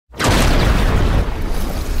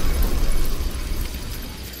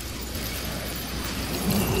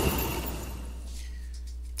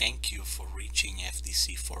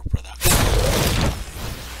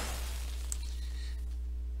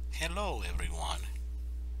everyone.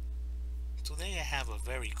 Today I have a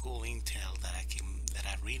very cool intel that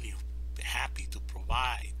I'm really happy to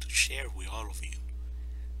provide to share with all of you.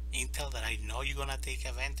 Intel that I know you're gonna take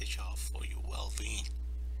advantage of for your well-being,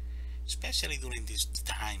 especially during these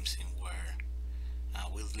times in where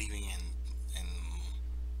we're living in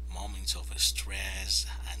moments of stress,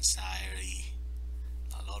 anxiety,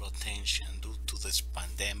 a lot of tension due to this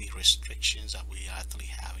pandemic restrictions that we actually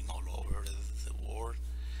having all over the world.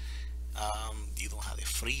 You don't have the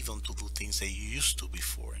freedom to do things that you used to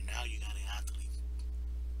before, and now you gotta actually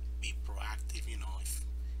be proactive,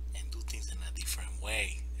 and do things in a different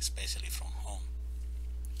way, especially from home.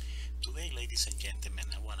 Today, ladies and gentlemen,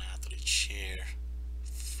 I want to actually share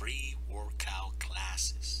free workout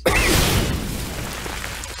classes.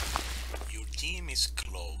 Your gym is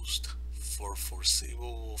closed for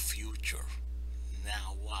foreseeable future.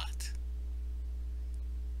 Now what?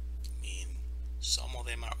 I mean, some of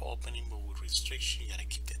them are opening, but with restriction. You gotta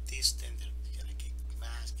keep the distance. You gotta get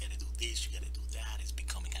mask. You gotta do this. You gotta do that. It's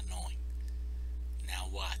becoming annoying. Now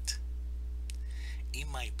what? It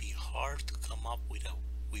might be hard to come up with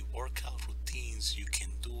workout routines you can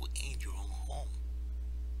do in your own home.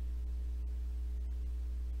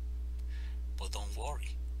 But don't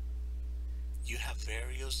worry. You have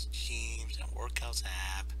various gyms and workouts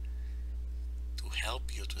app to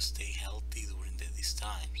help you to stay healthy during these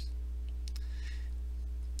times.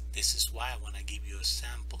 This is why I want to give you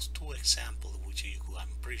two examples, which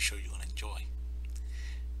I'm pretty sure you're gonna enjoy.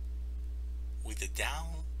 With the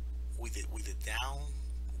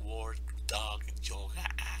downward dog yoga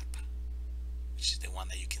app, which is the one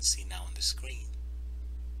that you can see now on the screen.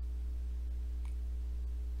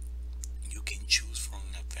 You can choose from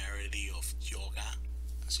a variety of yoga,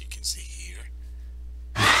 as you can see here.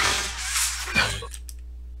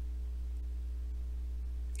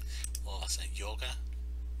 Well, as a yoga,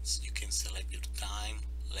 you can select your time,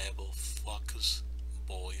 level, focus,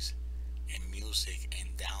 voice, and music,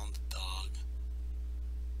 and down the dog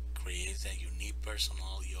creates a unique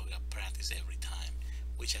personal yoga practice every time,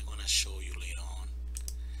 which I'm gonna show you later on.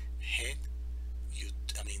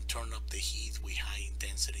 Turn up the HIIT with high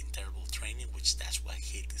intensity interval training, which that's what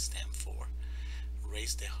HIIT stands for.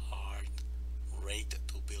 Raise the heart rate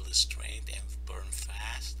to build strength and burn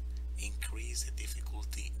fast. Increase the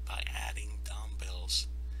difficulty by adding dumbbells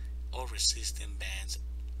or resistance bands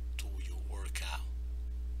to your workout.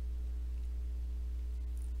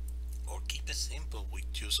 Or keep it simple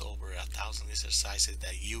with just over 1,000 exercises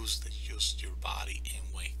that use just your body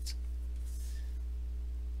and weight.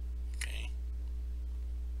 Okay.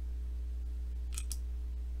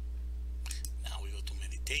 Now we go to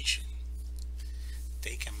meditation.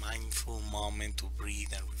 Take a mindful moment to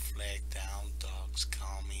breathe and reflect. Down dog's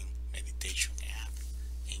calming meditation app,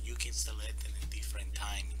 and you can select it in different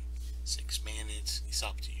timing. 6 minutes, it's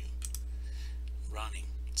up to you. Running,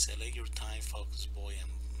 select your time, focus, boy, and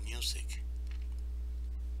music.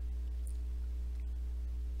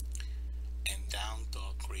 And down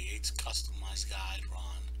dog creates customized guide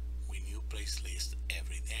run with new playlist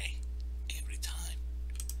every day, every time.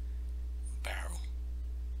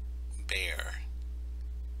 Bear.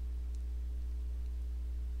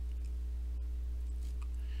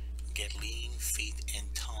 Get lean, fit,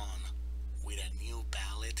 and tone with a new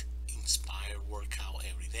ballet inspired workout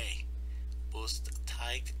every day. Boost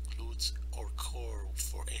tight glutes or core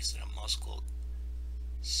for extra muscle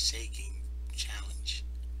shaking challenge.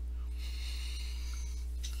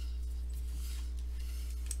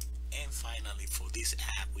 And finally, for this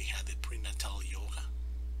app, we have the prenatal yoga.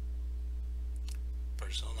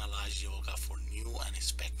 Personalized yoga for new and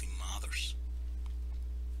expecting mothers.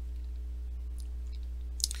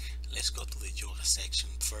 Let's go to the yoga section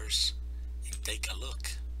first and take a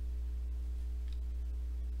look.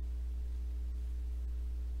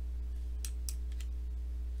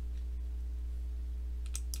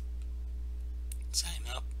 Sign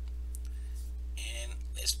up and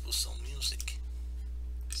let's put some music.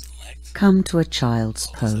 Select. Come to a child's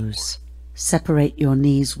pose. Separate your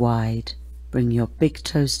knees wide. Bring your big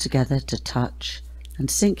toes together to touch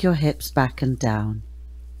and sink your hips back and down.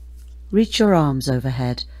 Reach your arms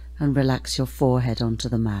overhead and relax your forehead onto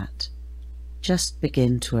the mat. Just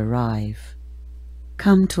begin to arrive.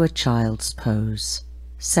 Come to a child's pose.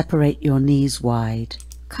 Separate your knees wide.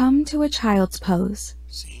 Come to a child's pose.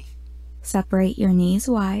 See? Separate your knees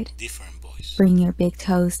wide. Different voice. Bring your big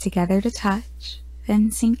toes together to touch,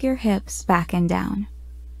 then sink your hips back and down.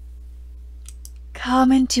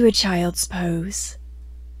 Come into a child's pose.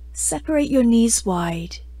 Separate your knees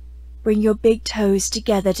wide. Bring your big toes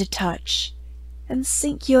together to touch, and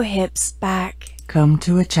sink your hips back. Come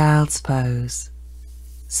to a child's pose.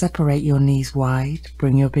 Separate your knees wide,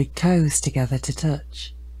 bring your big toes together to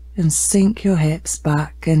touch, and sink your hips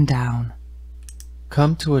back and down.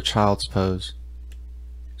 Come to a child's pose.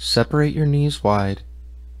 Separate your knees wide.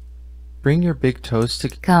 Bring your big toes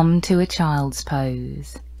together. Come to a child's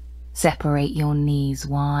pose. Separate your knees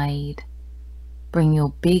wide. Bring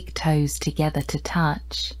your big toes together to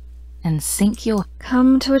touch, and sink your...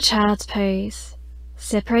 Come to a child's pose.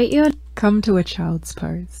 Separate your... Come to a child's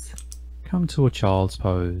pose. Come to a child's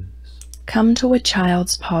pose. Come to a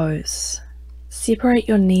child's pose. Separate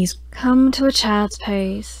your knees. Come to a child's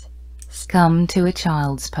pose. Come to a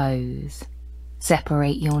child's pose.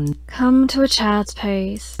 Separate your... Come to a child's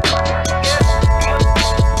pose.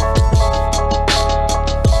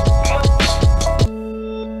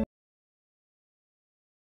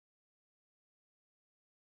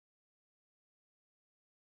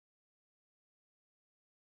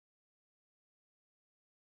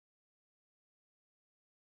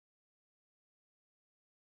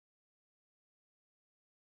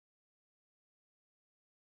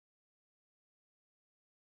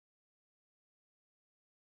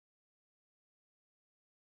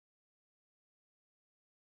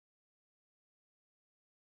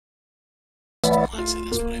 I said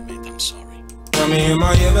that's what I meant, I'm sorry. I mean,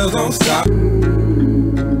 my ever gonna stop.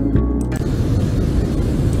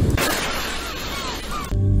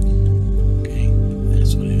 Okay,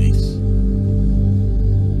 that's what it is.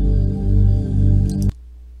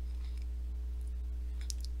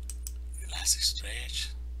 Elastic stretch.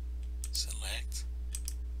 Select.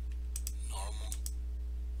 Normal.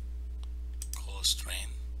 Close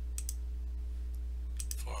strength.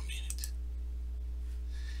 For a minute.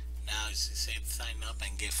 Now it's the same, sign up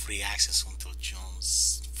and get free access until June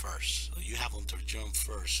 1st. So you have until June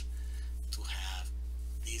 1st to have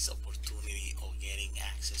this opportunity of getting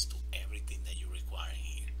access to everything that you require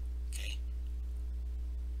here. Okay?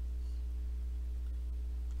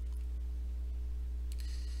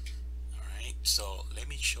 Alright, so let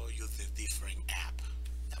me show you the different app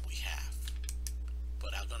that we have.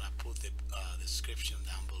 But I'm gonna put the description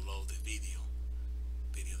down below the video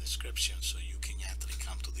description, so you can actually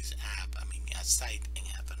come to this app, a site, and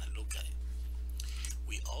have a look at it.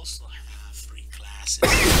 We also have free classes.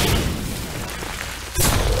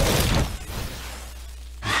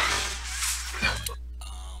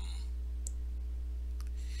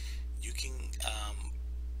 You can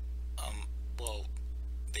well,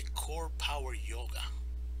 the Core Power Yoga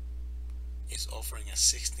is offering a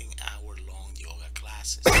 16-hour long yoga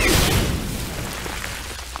classes.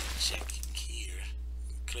 Checking here,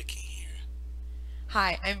 clicking here.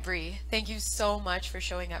 Hi, I'm Bree. Thank you so much for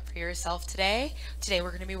showing up for yourself today. Today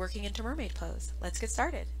we're going to be working into mermaid pose. Let's get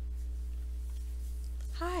started.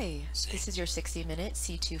 Hi, this is your 60-minute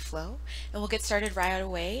C2 flow, and we'll get started right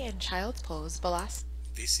away in child's pose, Balas.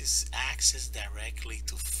 This is access directly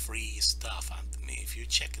to free stuff. If you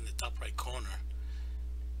check in the top right corner,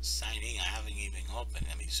 sign in. I haven't even opened.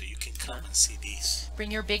 So you can come and see these. Bring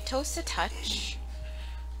your big toes to touch.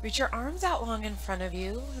 Reach your arms out long in front of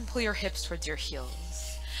you and pull your hips towards your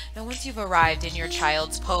heels. Now once you've arrived in your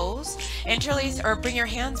child's pose, interlace or bring your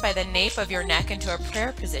hands by the nape of your neck into a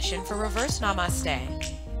prayer position for reverse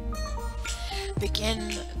namaste.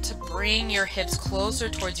 Begin to bring your hips closer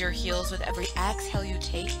towards your heels with every exhale you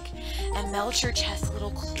take, and melt your chest a little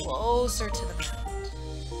closer to the mat.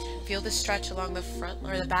 Feel the stretch along the front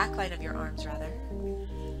or the back line of your arms rather.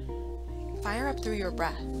 Fire up through your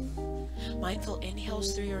breath. Mindful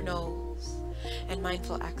inhales through your nose and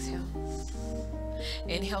mindful exhales.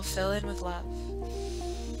 Inhale, fill in with love.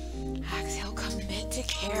 Exhale, commit to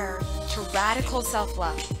care, to radical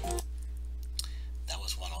self-love. That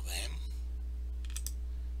was one of them.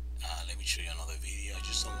 Let me show you another video. I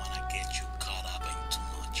just don't want to get you caught up in too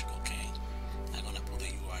much, okay? I'm going to put the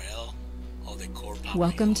URL of the Core Power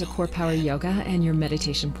Welcome to Yoga Core Power Yoga and your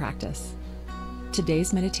meditation practice.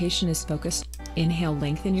 Today's meditation is focused. Inhale,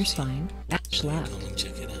 lengthen your spine. Edge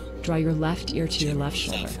left. Draw your left ear to your left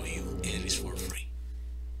shoulder. For you. It is for free.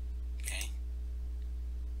 Okay.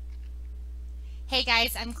 Hey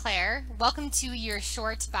guys, I'm Claire. Welcome to your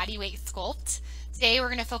short body weight sculpt. Today we're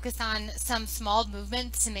going to focus on some small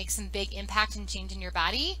movements to make some big impact and change in your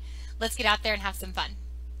body. Let's get out there and have some fun.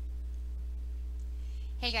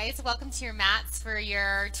 Hey guys, welcome to your mats for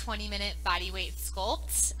your 20-minute body weight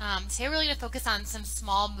sculpt. Today we're really going to focus on some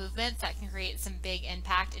small movements that can create some big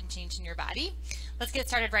impact and change in your body. Let's get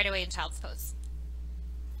started right away in child's pose.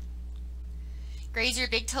 Graze your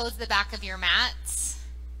big toes to the back of your mat.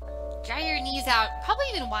 Draw your knees out, probably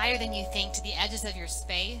even wider than you think, to the edges of your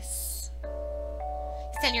space.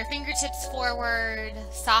 Extend your fingertips forward,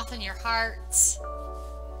 soften your heart.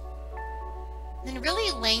 Then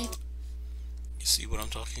really length. You see what I'm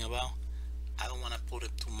talking about? I don't want to put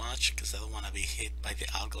it too much because I don't want to be hit by the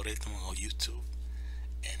algorithm on YouTube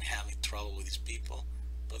and having trouble with these people.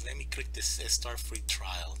 But let me click this start free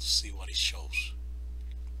trial to see what it shows.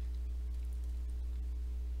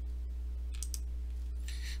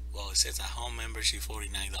 Well, it says at home membership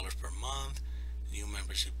 $49 per month, new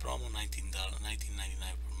membership promo $19.99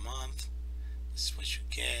 per month. This is what you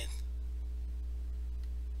get.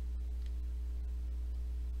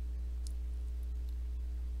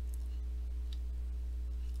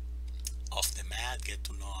 Off the mat, get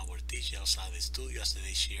to know our teacher outside the studio as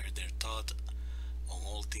they share their thought on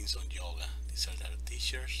all things on yoga. These are their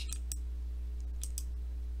teachers.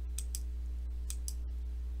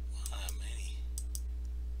 Wow, many.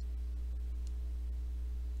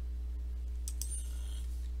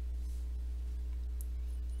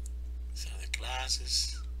 These are the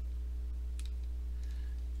classes.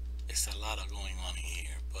 It's a lot of going on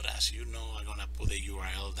here, but as you know, I'm gonna put the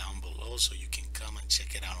URL down below so you can come and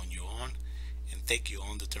check it out on your own and take your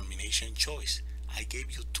own determination choice. I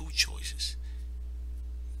gave you two choices.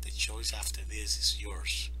 The choice after this is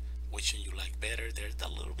yours. Which one you like better? They're a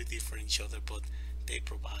little bit different each other, but they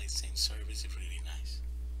provide the same service. It's really nice.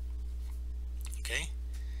 Okay,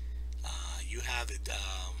 you have it.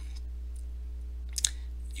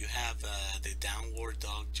 You have the Downward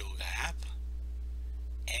Dog Yoga app,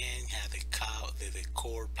 and have the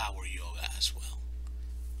core power yoga as well.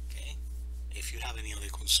 Okay, if you have any other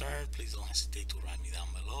concern, please don't hesitate to write me down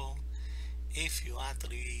below. If you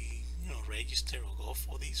actually register or go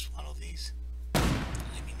for one of these,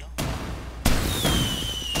 let me know.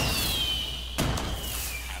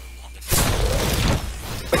 Have a wonderful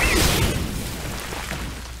day.